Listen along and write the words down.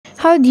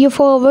Hi dear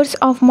followers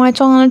of my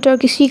channel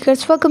Turkish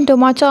Secrets, welcome to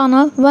my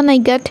channel. When I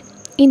get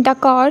in the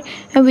car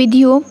with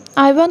you,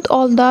 I want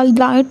all the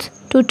lights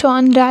to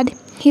turn red.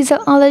 Here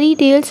are all the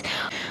details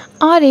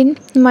are in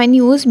my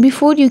news.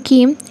 Before you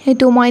came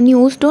to my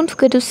news, don't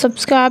forget to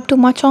subscribe to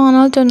my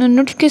channel, turn on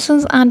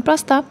notifications and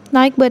press the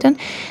like button.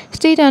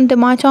 Stay tuned to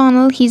my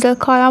channel. Hazal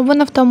Kaya,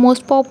 one of the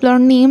most popular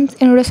names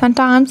in recent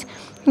times,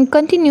 and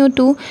continue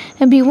to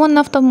be one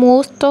of the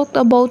most talked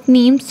about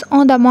names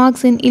on the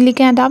magazine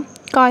Illeganda.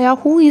 Kaya,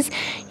 who is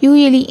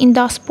usually in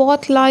the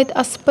spotlight,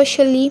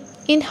 especially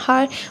in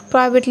her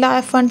private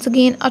life, once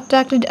again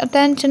attracted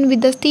attention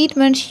with the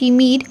statement she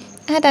made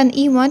at an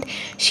event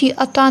she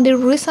attended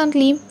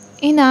recently.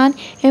 In an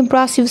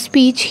impressive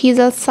speech,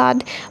 Hazal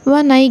said,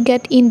 "When I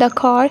get in the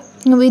car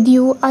with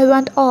you, I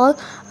want all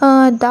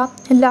the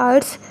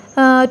lights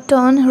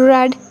turn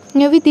red."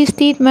 With this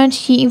statement,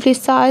 she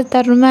emphasized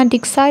the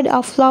romantic side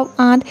of love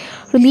and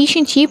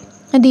relationship.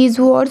 These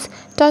words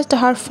touched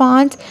her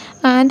fans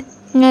and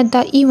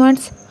the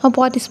event's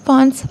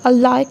participants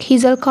alike.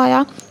 Hazal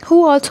Kaya, who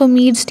also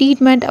made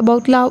statement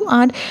about love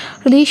and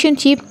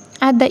relationship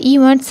at the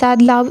event,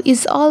 said love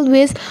is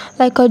always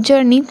like a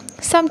journey.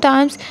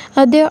 Sometimes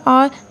there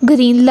are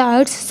green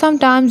lights,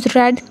 sometimes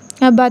red,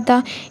 but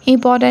the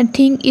important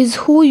thing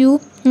is who you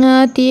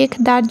take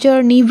that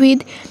journey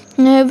with.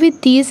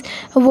 With these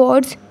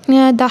words,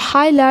 the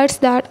highlights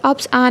that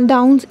ups and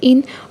downs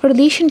in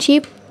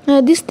relationship.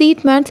 These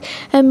statements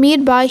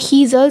made by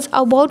Hazal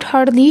about her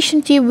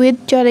relationship with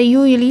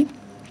Jarayuli,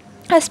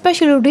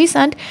 especially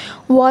recent,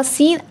 was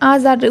seen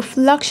as a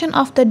reflection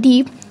of the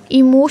deep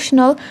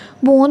emotional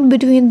bond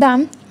between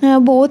them.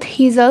 Both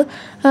Hazal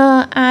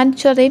and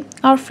Chare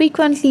are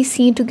frequently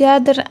seen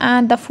together,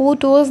 and the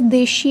photos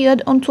they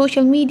shared on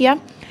social media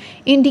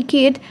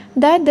indicate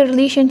that the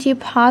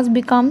relationship has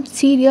become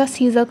serious.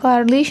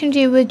 Hazal's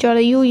relationship with Chare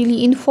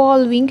usually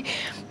involving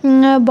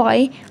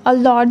by a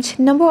large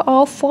number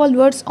of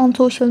followers on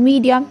social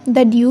media.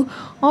 The duo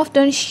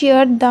often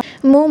share the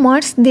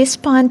moments they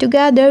spend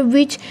together,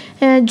 which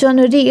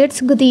generates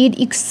great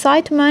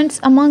excitement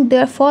among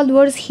their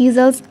followers.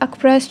 Hazal's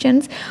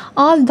expressions,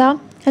 all the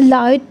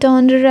light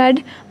turned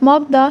red,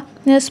 mark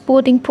the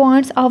sporting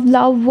points of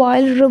love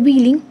while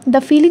revealing the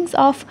feelings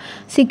of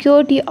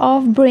security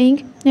of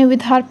being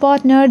with her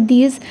partner.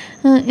 These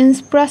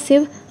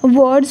impressive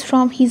words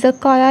from Hazal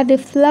Kaya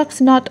reflects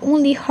not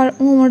only her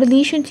own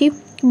relationship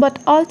but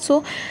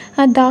also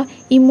the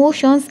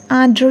emotions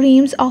and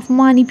dreams of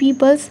many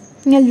people's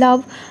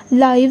love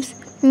lives.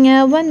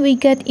 When we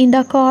get in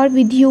the car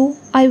with you,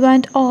 I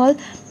want all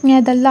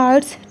the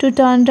lights to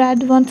turn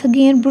red. Once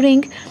again,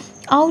 bring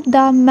out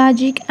the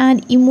magic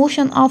and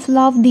emotion of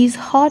love. These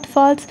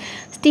heartfelt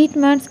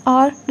statements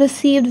are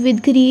received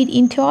with great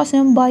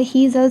enthusiasm by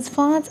Hazal's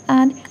fans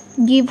and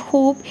give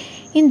hope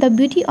in the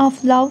beauty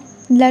of love.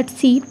 Let's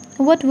see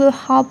what will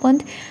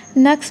happen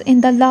next in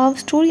the love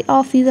story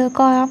of Hazal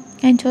Kaya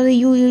and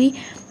Chorayuri.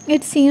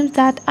 It seems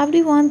that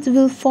everyone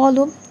will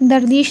follow the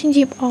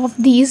relationship of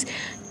these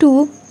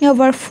two,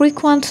 were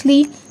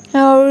frequently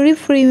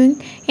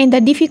referring in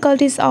the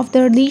difficulties of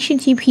the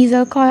relationship.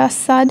 Hazal Kaya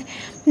said,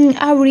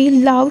 Every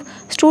love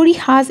story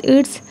has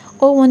its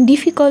own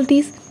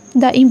difficulties.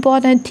 The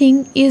important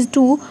thing is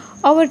to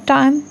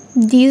overcome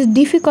these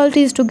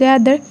difficulties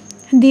together."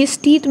 These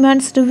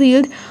statements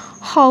revealed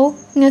how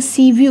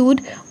she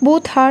viewed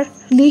both her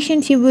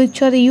relationship with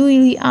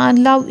Chorayuri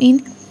and love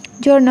in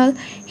journal.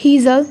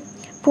 Hazal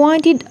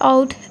pointed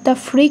out the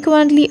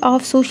frequently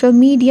of social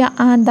media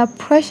and the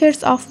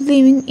pressures of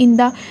living in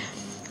the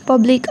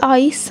public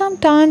eye.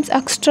 Sometimes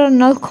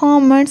external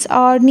comments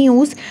or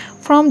news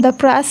from the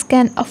press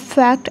can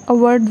affect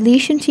our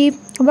relationship,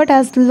 but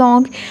as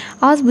long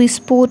as we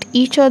support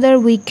each other,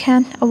 we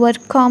can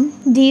overcome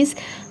these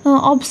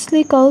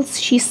obstacles,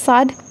 she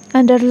said,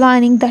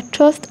 underlining the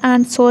trust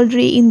and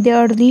solidarity in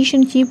their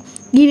relationship.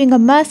 Giving a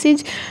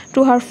message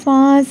to her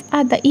fans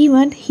at the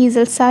event,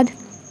 Hazal said,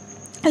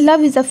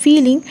 "Love is a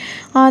feeling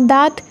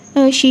that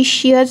she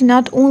shares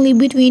not only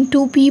between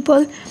two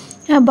people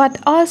but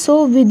also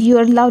with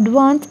your loved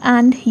ones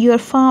and your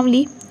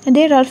family.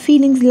 There are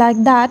feelings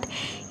like that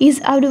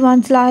is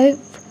everyone's life.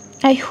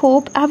 I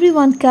hope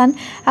everyone can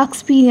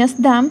experience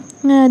them."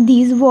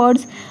 These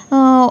words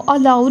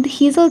allowed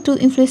Hazal to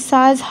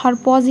emphasize her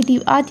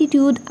positive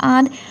attitude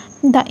and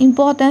the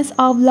importance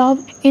of love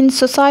in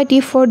society.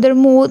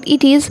 Furthermore,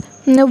 it is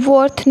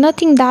worth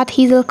noting that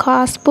Hazal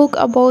Kaya spoke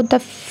about the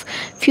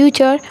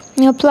future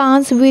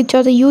plans, which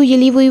are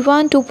usually we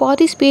want to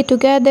participate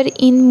together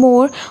in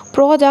more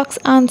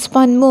projects and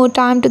spend more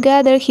time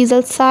together.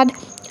 Hazal said,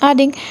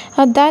 adding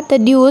that the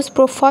duo's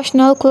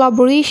professional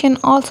collaboration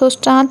also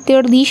strengthened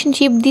their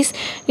relationship. This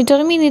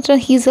determined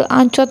Hazal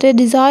and Chate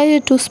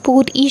decided to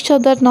support each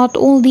other not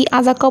only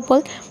as a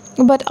couple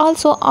but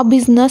also as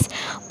business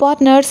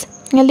partners.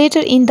 Later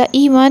in the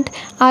event,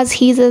 as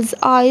Hazal's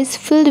eyes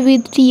filled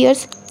with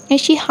tears,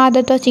 she had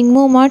a touching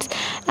moment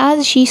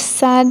as she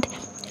said,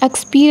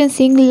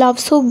 "Experiencing love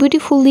so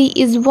beautifully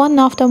is one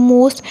of the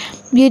most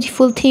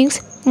beautiful things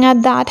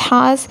that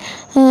has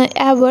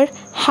ever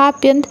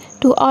happened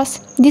to us.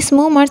 These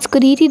moments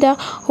created a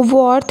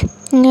warm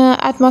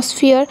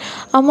atmosphere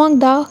among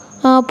the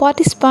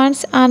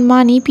participants, and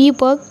many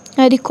people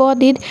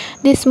recorded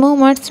these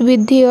moments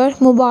with their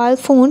mobile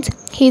phones.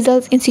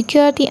 Hazel's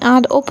insecurity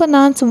and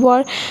openness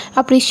were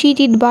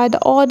appreciated by the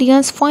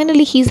audience.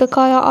 Finally,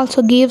 Hezekiah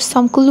also gave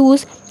some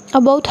clues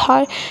about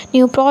her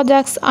new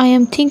projects. I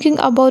am thinking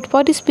about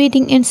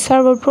participating in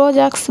several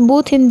projects,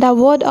 both in the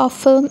world of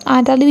film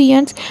and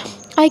television.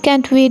 I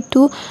can't wait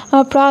to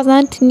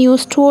present new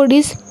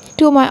stories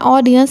to my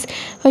audience.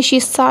 She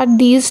said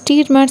these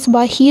statements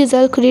by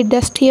Hazel created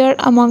a stir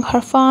among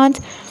her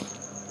fans.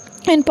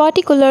 In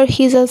particular,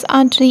 Hazel's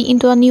entry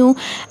into a new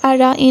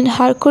era in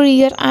her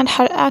career and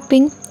her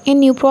acting in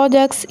new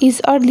projects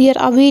is earlier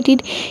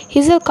awaited.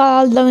 Hazel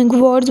Kyle's loving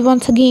words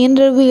once again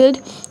revealed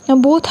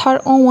both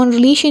her own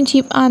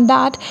relationship and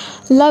that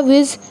love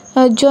is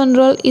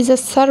general is a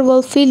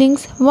several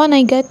feelings. When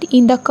I get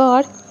in the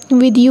car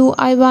with you,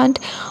 I want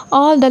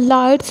all the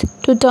lights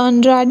to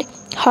turn red.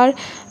 Her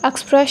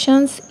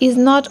expressions is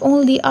not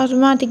only a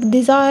romantic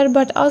desire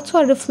but also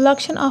a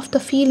reflection of the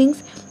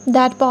feelings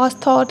that passed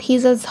through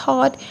his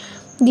heart.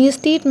 These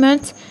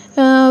statements,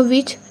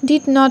 which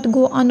did not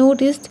go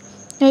unnoticed,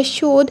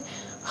 showed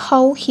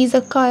how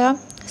Hezekiah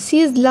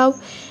sees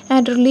love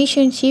and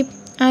relationship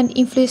and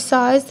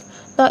emphasized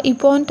the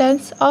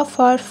importance of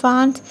her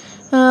fans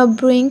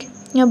being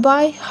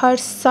by her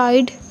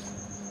side.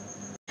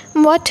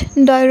 What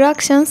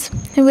directions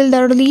will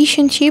the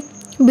relationship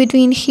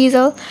between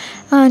Hazel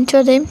and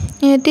Today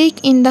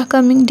take in the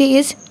coming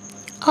days?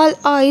 All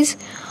eyes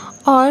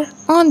are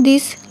on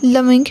this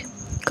loving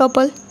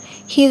couple.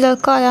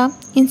 Hezekiah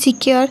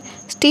insecure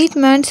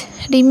statements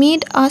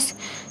remind us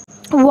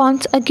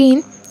once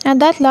again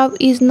that love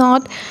is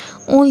not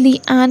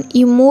only an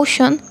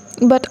emotion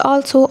but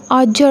also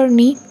a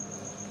journey.